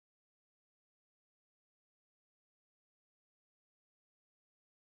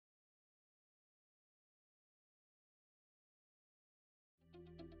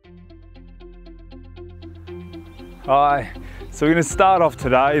Hi, so we're going to start off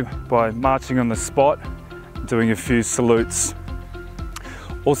today by marching on the spot, doing a few salutes.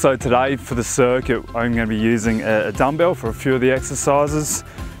 Also today for the circuit, I'm going to be using a dumbbell for a few of the exercises.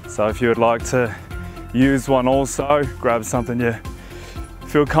 So if you would like to use one also, grab something you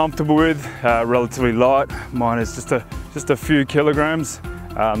feel comfortable with, relatively light. Mine is just a few kilograms,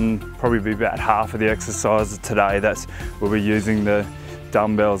 probably be about half of the exercises today. That's we'll be using the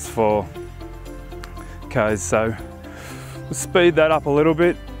dumbbells for. Okay, so we'll speed that up a little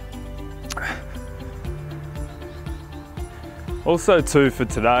bit. Also too for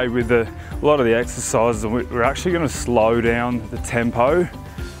today with a lot of the exercises, we're actually going to slow down the tempo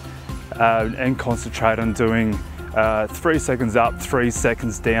and concentrate on doing 3 seconds up, 3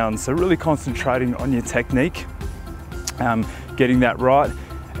 seconds down. So really concentrating on your technique, getting that right,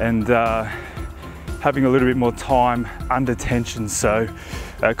 and having a little bit more time under tension. So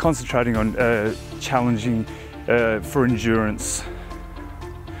concentrating on challenging for endurance.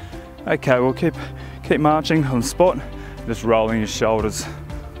 Okay, we'll keep marching on the spot, just rolling your shoulders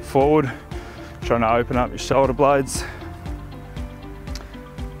forward, trying to open up your shoulder blades.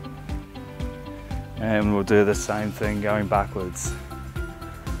 And we'll do the same thing going backwards.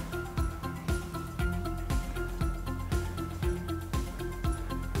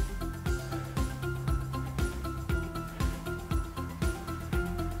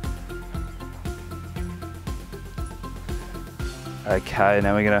 Okay,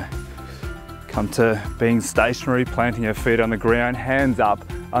 now we're going to come to being stationary, planting your feet on the ground, hands up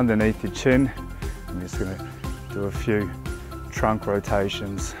underneath your chin. I'm just going to do a few trunk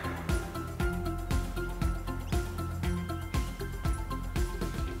rotations.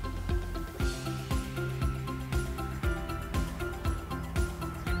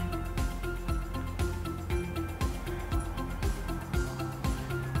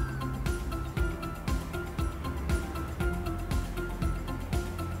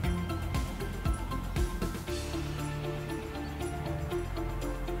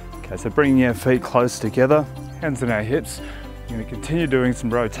 Okay, so bringing our feet close together, hands on our hips. We're going to continue doing some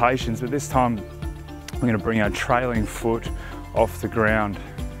rotations, but this time we're going to bring our trailing foot off the ground,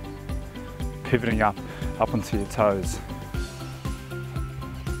 pivoting up onto your toes.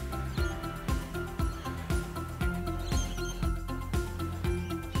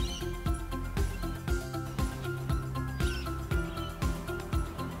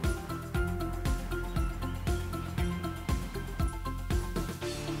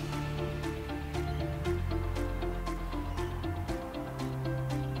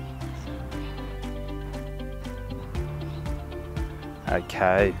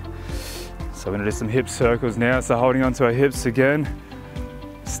 Okay, so we're going to do some hip circles now. So holding onto our hips again,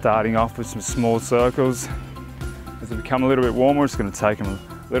 starting off with some small circles. As they become a little bit warmer, it's going to take them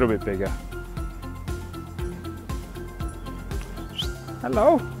a little bit bigger.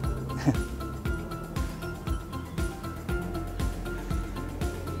 Hello.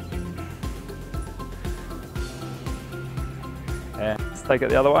 And let's take it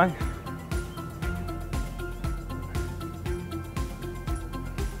the other way.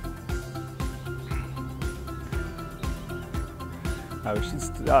 We should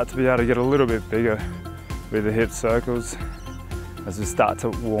start to be able to get a little bit bigger with the hip circles as we start to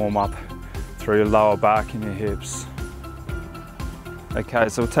warm up through your lower back and your hips. Okay,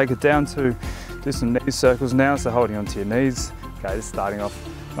 so we'll take it down to do some knee circles now, so holding onto your knees. Okay, just starting off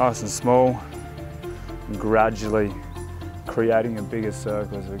nice and small and gradually creating a bigger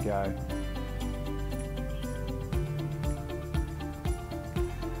circle as we go.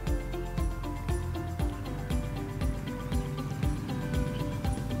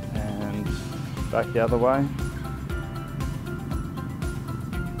 Back the other way.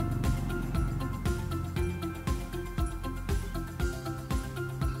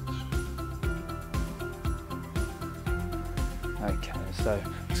 Okay, so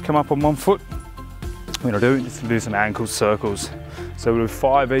just come up on one foot. We're going to do some ankle circles. So we'll do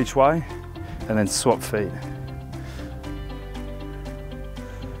 5 each way and then swap feet.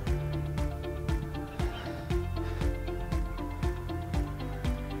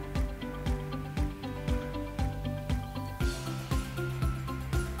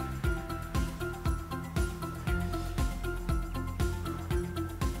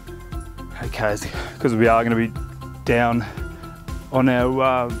 Okay, because we are going to be down on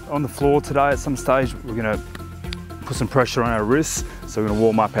the floor today at some stage, we're going to put some pressure on our wrists. So we're going to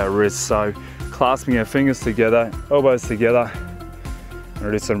warm up our wrists. So clasping our fingers together, elbows together, and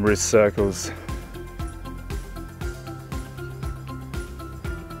we'll do some wrist circles.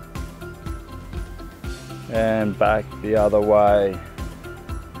 And back the other way.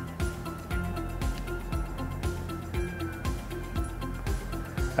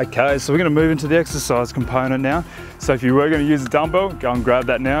 Okay, so we're going to move into the exercise component now. So if you were going to use a dumbbell, go and grab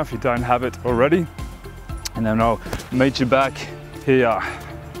that now if you don't have it already. And then I'll meet you back here.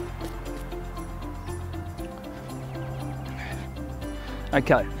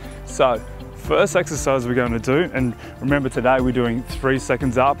 Okay, so first exercise we're going to do, and remember today we're doing 3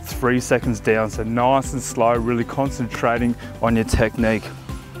 seconds up, 3 seconds down, so nice and slow, really concentrating on your technique.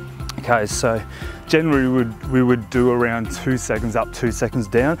 Okay, so generally we would do around 2 seconds up, 2 seconds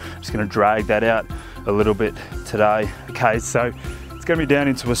down. Just going to drag that out a little bit today. Okay, so it's going to be down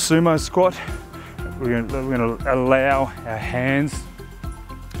into a sumo squat. We're going to allow our hands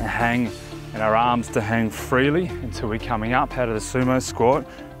to hang and our arms to hang freely until we're coming up out of the sumo squat.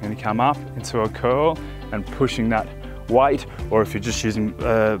 We're going to come up into a curl and pushing that weight, or if you're just using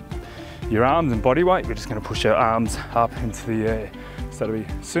your arms and body weight, we're just going to push our arms up into the air. So it'll be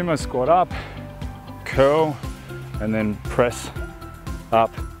sumo squat up, curl, and then press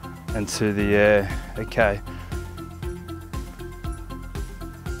up into the air. Okay.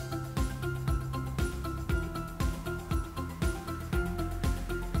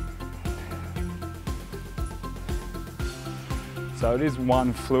 So it is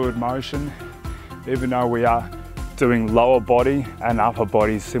one fluid motion, even though we are doing lower body and upper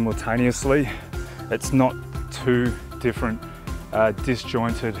body simultaneously. It's not two different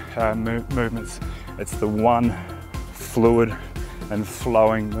disjointed movements. It's the one fluid and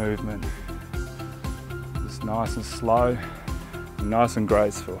flowing movement. Just nice and slow, and nice and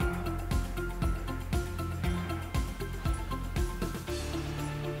graceful.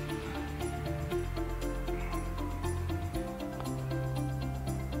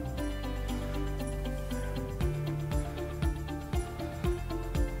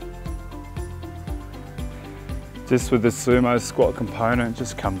 Just with the sumo squat component,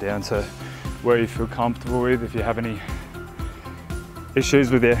 just come down to where you feel comfortable with. If you have any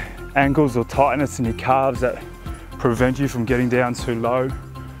issues with your ankles or tightness in your calves that prevent you from getting down too low,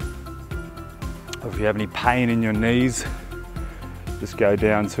 or if you have any pain in your knees, just go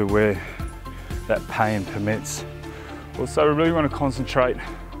down to where that pain permits. Also, we really want to concentrate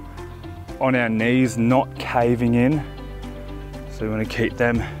on our knees not caving in. So we want to keep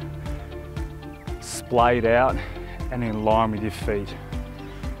them splayed out and in line with your feet.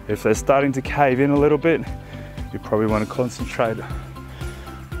 If they're starting to cave in a little bit, you probably want to concentrate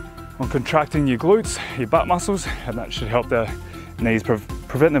on contracting your glutes, your butt muscles, and that should help the knees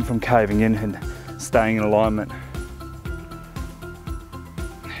prevent them from caving in and staying in alignment.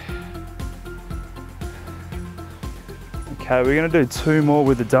 Okay, we're going to do 2 more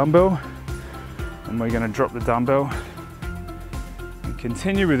with the dumbbell, and we're going to drop the dumbbell and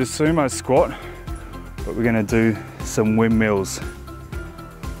continue with the sumo squat, but we're going to do some windmills.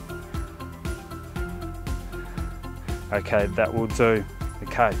 Okay, that will do.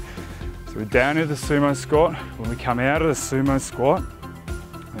 Okay, so we're down into the sumo squat. When we come out of the sumo squat,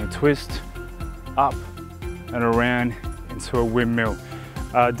 we're going to twist up and around into a windmill.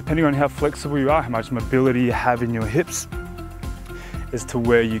 Depending on how flexible you are, how much mobility you have in your hips, as to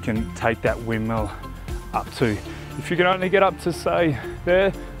where you can take that windmill up to. If you can only get up to, say,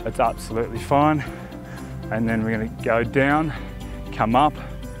 there, that's absolutely fine. And then we're going to go down, come up,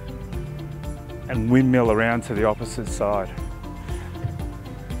 and windmill around to the opposite side.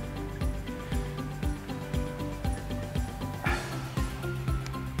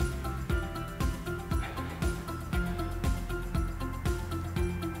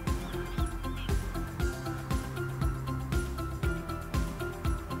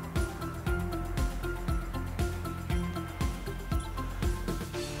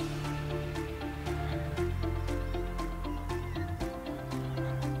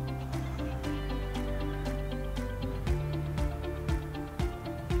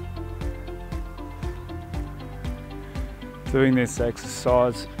 Doing this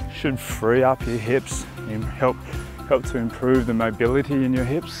exercise should free up your hips and help to improve the mobility in your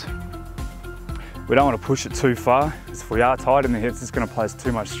hips. We don't want to push it too far, because if we are tight in the hips, it's going to place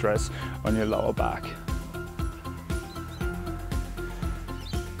too much stress on your lower back.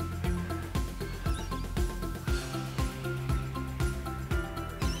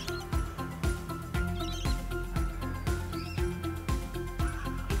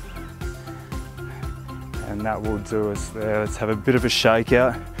 And that will do us there. Let's have a bit of a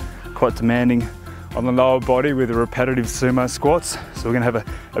shakeout. Quite demanding on the lower body with the repetitive sumo squats. So we're going to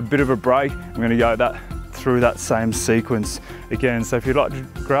have a bit of a break. I'm going to go through that same sequence again. So if you'd like to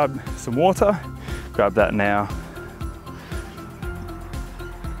grab some water, grab that now.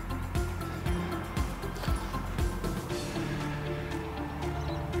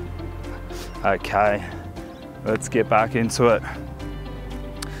 Okay, let's get back into it.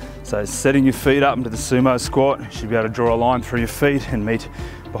 So setting your feet up into the sumo squat, you should be able to draw a line through your feet and meet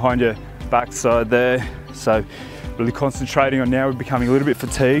behind your backside there. So really concentrating on now we're becoming a little bit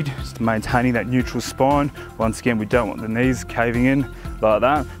fatigued, just maintaining that neutral spine. Once again, we don't want the knees caving in like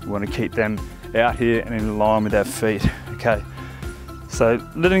that. We want to keep them out here and in line with our feet, okay? So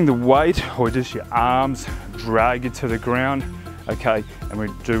letting the weight or just your arms drag you to the ground, okay? And we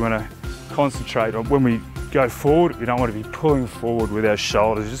do want to concentrate on when we go forward, we don't want to be pulling forward with our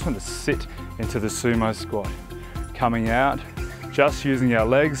shoulders. We just want to sit into the sumo squat. Coming out, just using our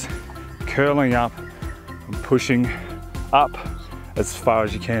legs, curling up and pushing up as far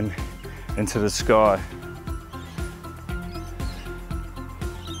as you can into the sky.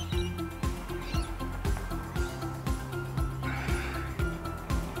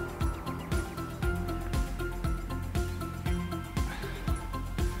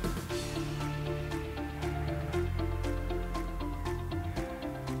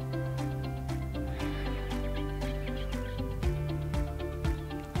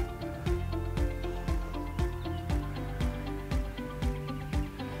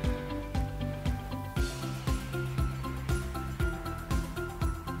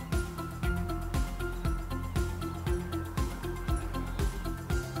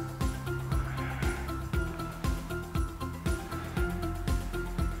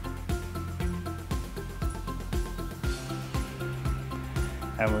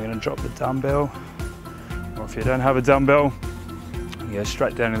 And we're going to drop the dumbbell, or if you don't have a dumbbell, you go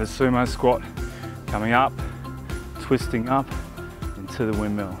straight down to the sumo squat, coming up, twisting up into the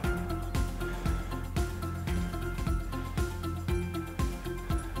windmill.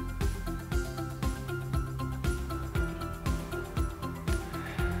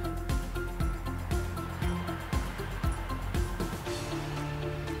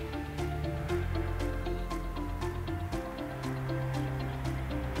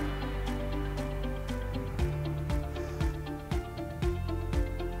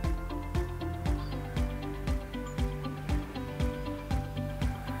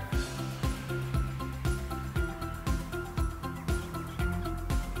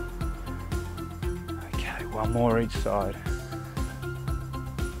 One more each side.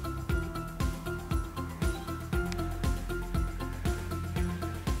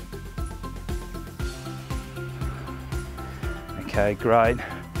 Okay, great. I'm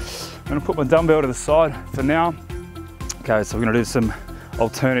going to put my dumbbell to the side for now. Okay, so we're going to do some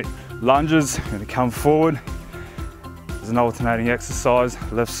alternate lunges. I'm going to come forward. There's an alternating exercise,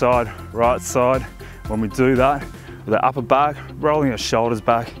 left side, right side. When we do that, with the upper back, rolling our shoulders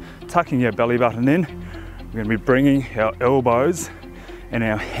back, tucking our belly button in, we're going to be bringing our elbows and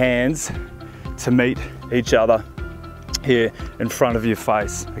our hands to meet each other here in front of your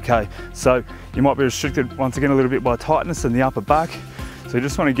face, okay? So you might be restricted once again a little bit by tightness in the upper back. So you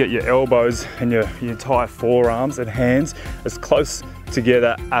just want to get your elbows and your entire forearms and hands as close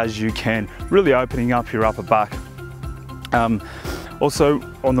together as you can, really opening up your upper back. Also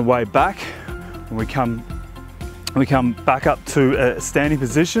on the way back, when we come back up to a standing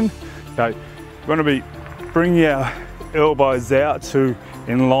position, okay, we want to be bringing our elbows out to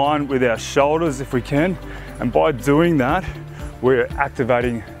in line with our shoulders if we can, and by doing that we're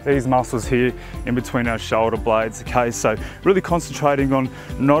activating these muscles here in between our shoulder blades, okay? So really concentrating on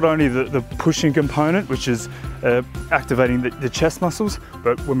not only the pushing component, which is activating the chest muscles,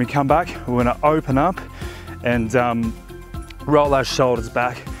 but when we come back we're going to open up and roll our shoulders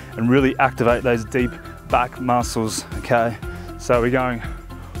back and really activate those deep back muscles, okay? So we're going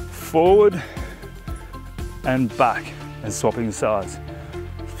forward and back and swapping sides.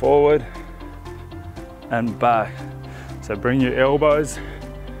 Forward and back. So bring your elbows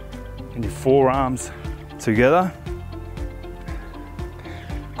and your forearms together.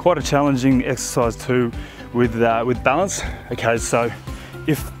 Quite a challenging exercise too with balance. Okay, so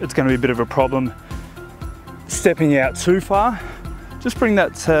if it's going to be a bit of a problem stepping out too far, just bring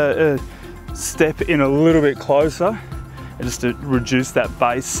that step in a little bit closer and just to reduce that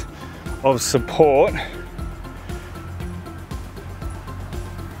base of support.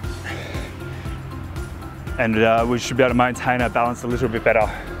 And we should be able to maintain our balance a little bit better.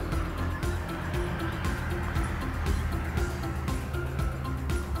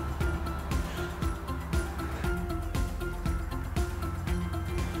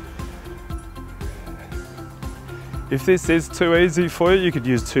 If this is too easy for you, you could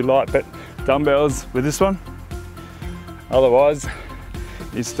use 2 light dumbbells with this one. Otherwise,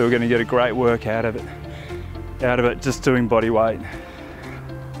 you're still going to get a great work out of it just doing body weight.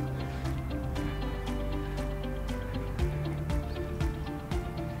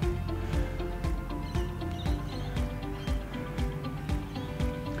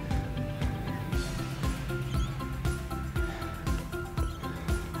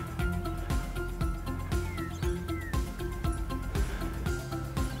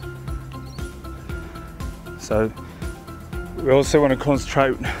 So we also want to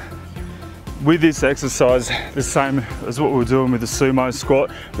concentrate with this exercise the same as what we're doing with the sumo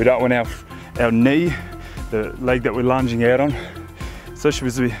squat. We don't want our knee, the leg that we're lunging out on,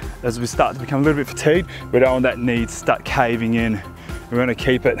 especially as we start to become a little bit fatigued, we don't want that knee to start caving in. We want to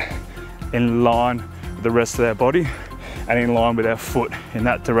keep it in line with the rest of our body and in line with our foot in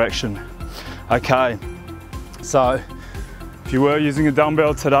that direction. Okay, so if you were using a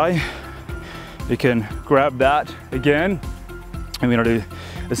dumbbell today, you can grab that again, and we're gonna do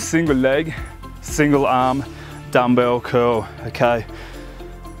a single leg, single arm dumbbell curl, okay?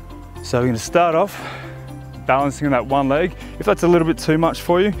 So we're gonna start off balancing on that one leg. If that's a little bit too much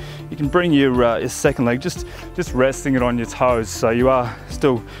for you, you can bring your second leg, just resting it on your toes, so you are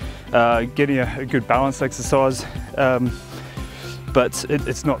still getting a good balance exercise, but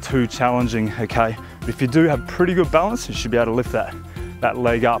it's not too challenging, okay? But if you do have pretty good balance, you should be able to lift that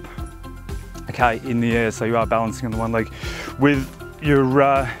leg up, okay, in the air, so you are balancing on the one leg. With your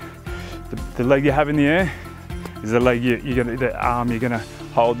the leg you have in the air is the leg the arm you're gonna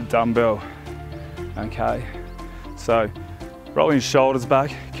hold the dumbbell, okay? So rolling your shoulders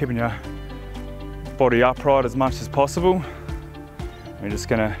back, keeping your body upright as much as possible. We're just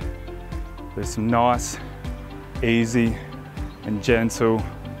gonna do some nice, easy and gentle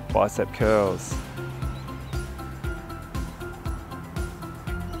bicep curls.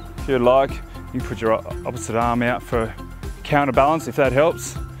 If you'd like, you can put your opposite arm out for counterbalance if that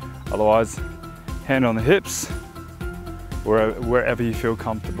helps. Otherwise, hand on the hips, wherever you feel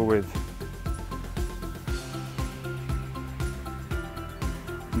comfortable with.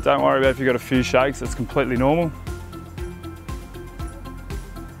 And don't worry about if you've got a few shakes, that's completely normal.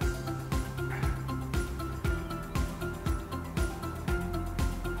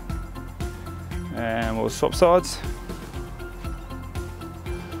 And we'll swap sides.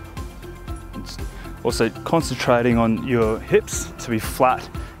 Also concentrating on your hips to be flat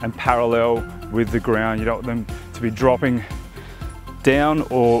and parallel with the ground. You don't want them to be dropping down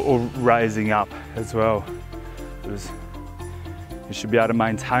or raising up as well. Because you should be able to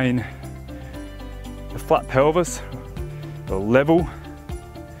maintain a flat pelvis or level.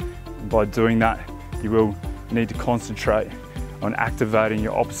 And by doing that, you will need to concentrate on activating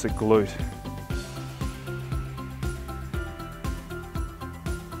your opposite glute.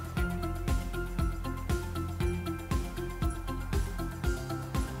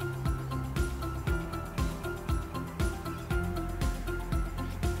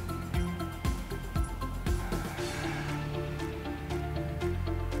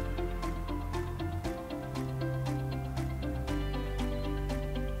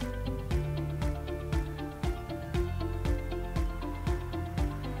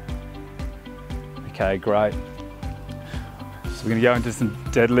 Okay, great. So we're gonna go into some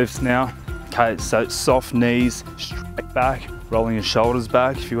deadlifts now. Okay, so soft knees, straight back, rolling your shoulders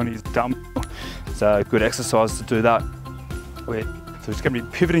back. If you want to use dumbbell, it's a good exercise to do that. So it's gonna be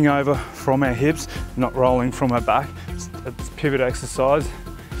pivoting over from our hips, not rolling from our back. It's a pivot exercise.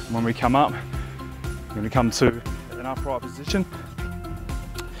 And when we come up, we're gonna come to an upright position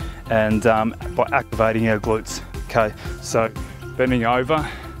and by activating our glutes. Okay, so bending over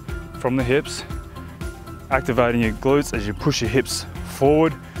from the hips, activating your glutes as you push your hips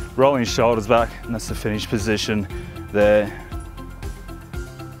forward, rolling your shoulders back, and that's the finished position there.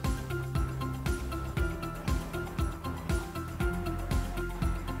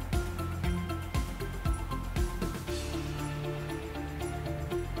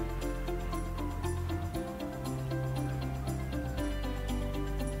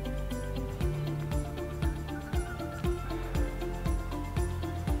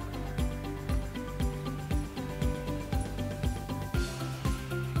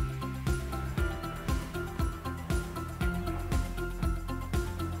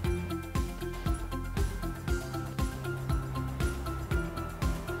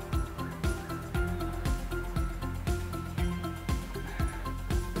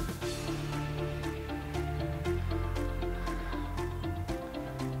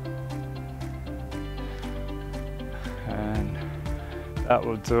 And that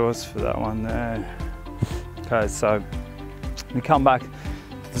will do us for that one there. Okay, so we come back to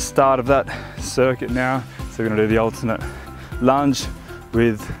the start of that circuit now. So we're going to do the alternate lunge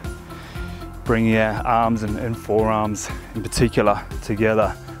with bringing our arms and forearms in particular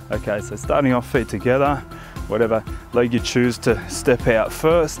together. Okay, so starting off feet together, whatever leg you choose to step out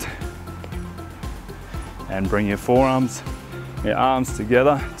first, and bring your forearms, your arms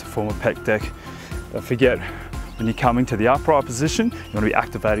together to form a pec deck. Don't forget, when you're coming to the upright position, you want to be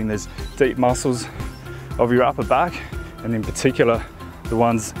activating those deep muscles of your upper back, and in particular, the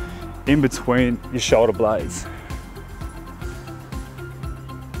ones in between your shoulder blades.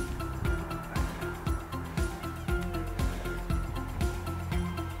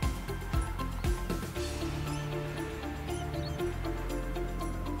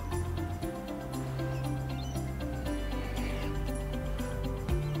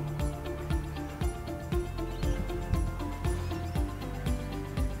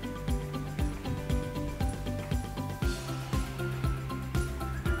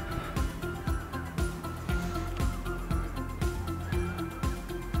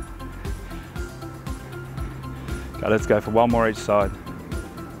 Okay, let's go for one more each side.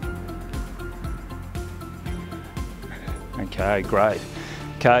 Okay, great.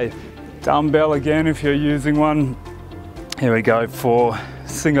 Okay, dumbbell again if you're using one. Here we go for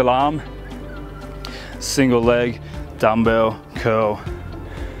single arm, single leg, dumbbell, curl.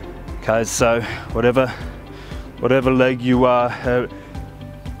 Okay, so whatever leg you are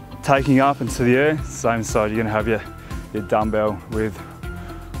taking up into the air, same side you're gonna have your dumbbell with,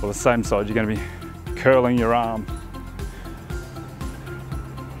 or the same side you're gonna be curling your arm.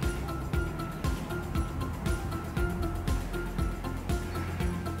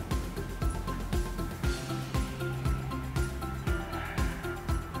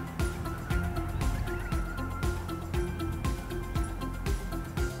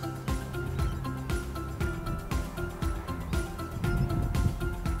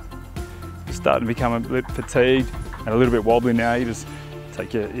 Starting to become a bit fatigued and a little bit wobbly now, you just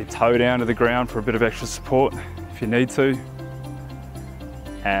take your toe down to the ground for a bit of extra support if you need to.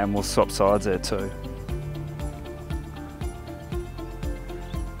 And we'll swap sides there too.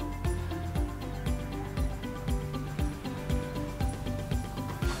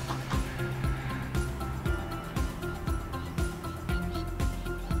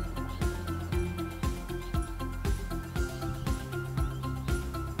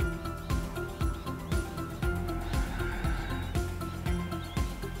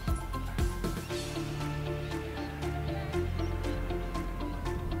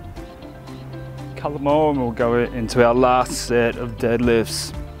 Couple more and we'll go into our last set of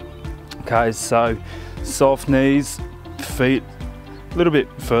deadlifts. Okay, so soft knees, feet a little bit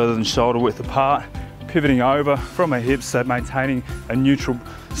further than shoulder width apart, pivoting over from our hips, so maintaining a neutral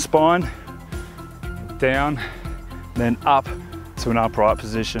spine, down, then up to an upright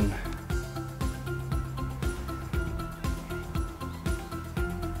position.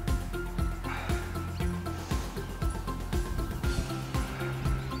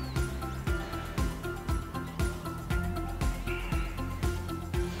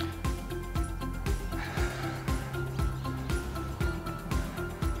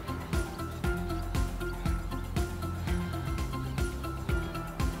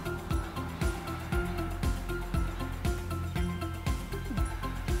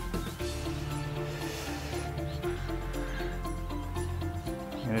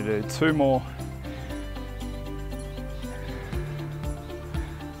 I'm going to do two more.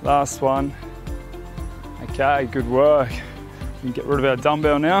 Last one. Okay, good work. We can get rid of our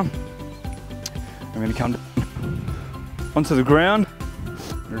dumbbell now. I'm going to come onto the ground.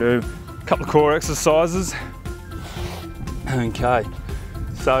 I'm going to do a couple of core exercises. Okay,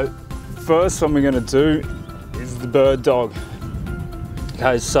 so first one we're going to do is the bird dog.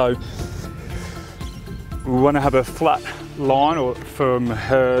 Okay, so we want to have a flat line, or from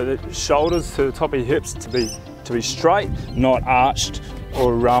her shoulders to the top of your hips to be straight, not arched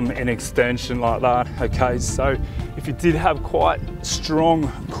or in extension like that. Okay, so if you did have quite strong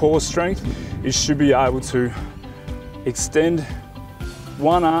core strength, you should be able to extend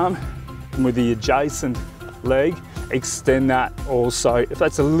one arm, and with the adjacent leg, extend that also. If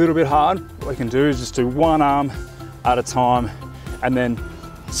that's a little bit hard, what we can do is just do one arm at a time and then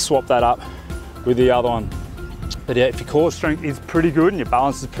swap that up with the other one. But yeah, if your core strength is pretty good and your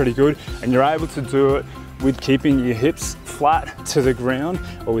balance is pretty good and you're able to do it with keeping your hips flat to the ground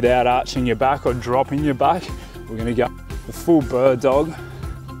or without arching your back or dropping your back, we're going to go the full bird dog,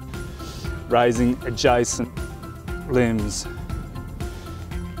 raising adjacent limbs.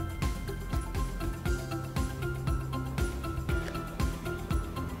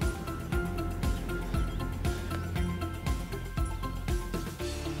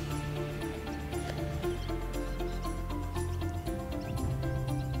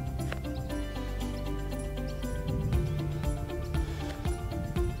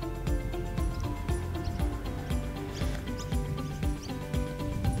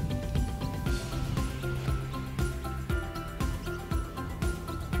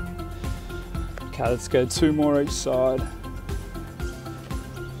 Okay, let's go two more each side.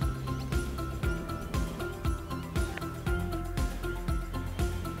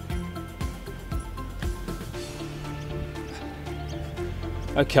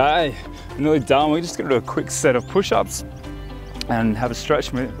 Okay, we're nearly done. We're just gonna do a quick set of push-ups and have a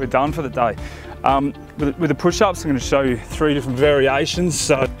stretch. We're done for the day. With the push-ups, I'm gonna show you 3 different variations.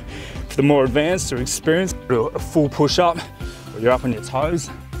 So for the more advanced or experienced, do a full push-up where you're up on your toes.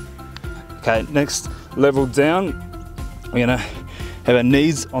 Okay, next level down, we're gonna have our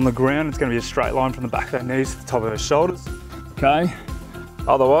knees on the ground. It's gonna be a straight line from the back of our knees to the top of our shoulders. Okay,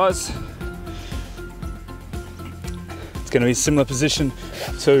 otherwise, it's gonna be a similar position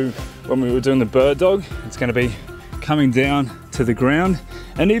to when we were doing the bird dog. It's gonna be coming down to the ground.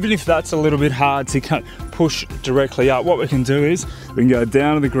 And even if that's a little bit hard to push directly up, what we can do is we can go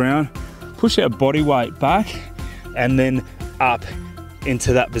down to the ground, push our body weight back, and then up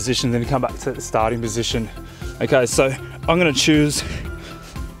into that position, then come back to the starting position. Okay, so I'm gonna choose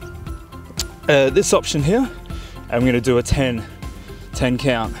this option here, and I'm gonna do a 10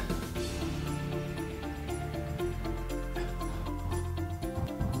 count.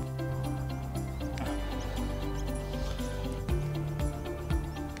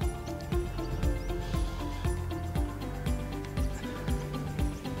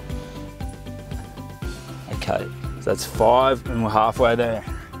 Okay, so that's 5 and we're halfway there.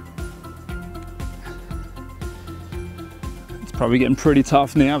 It's probably getting pretty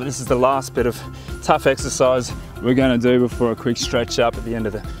tough now, but this is the last bit of tough exercise we're going to do before a quick stretch up at the end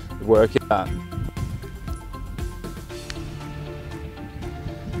of the workout.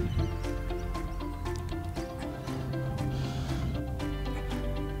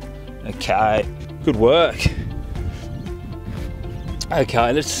 Okay, good work.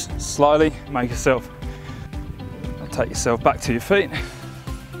 Okay, let's slowly take yourself back to your feet.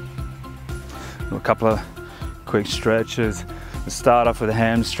 Do a couple of quick stretches. We'll start off with a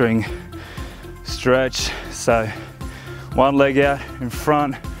hamstring stretch. So one leg out in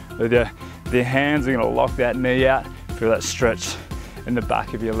front with your hands. We're gonna lock that knee out. Feel that stretch in the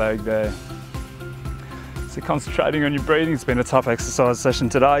back of your leg there. So concentrating on your breathing. It's been a tough exercise session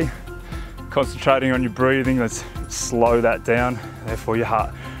today. Concentrating on your breathing, let's slow that down. Therefore your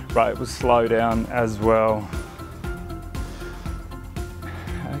heart rate will slow down as well.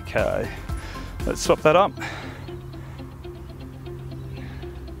 Okay, let's swap that up.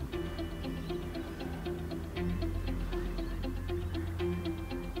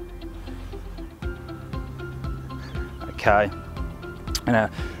 Okay, and now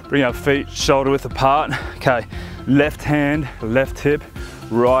bring our feet shoulder width apart. Okay, left hand, left hip,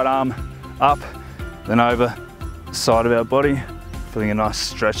 right arm up, then over the side of our body, feeling a nice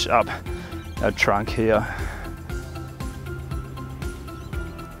stretch up our trunk here.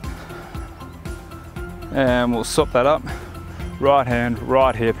 And we'll swap that up. Right hand,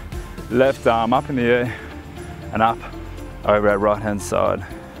 right hip, left arm up in the air and up over our right hand side.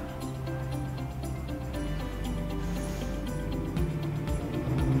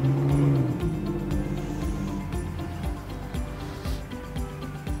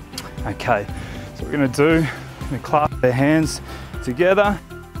 Okay, so what we're going to do, we're going to clasp our hands together,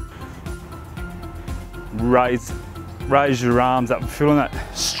 raise your arms up, feeling that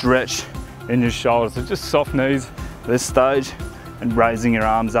stretch in your shoulders. So just soft knees at this stage and raising your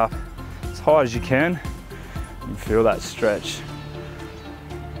arms up as high as you can and feel that stretch.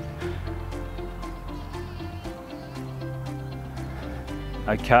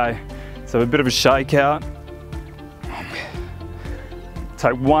 Okay, so a bit of a shakeout.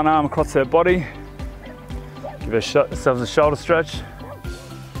 Take one arm across our body, give ourselves a shoulder stretch,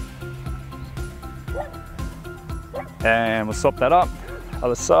 and we'll swap that up,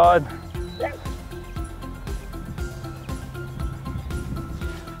 other side.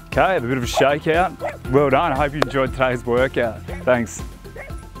 Okay, have a bit of a shakeout. Well done, I hope you enjoyed today's workout. Thanks.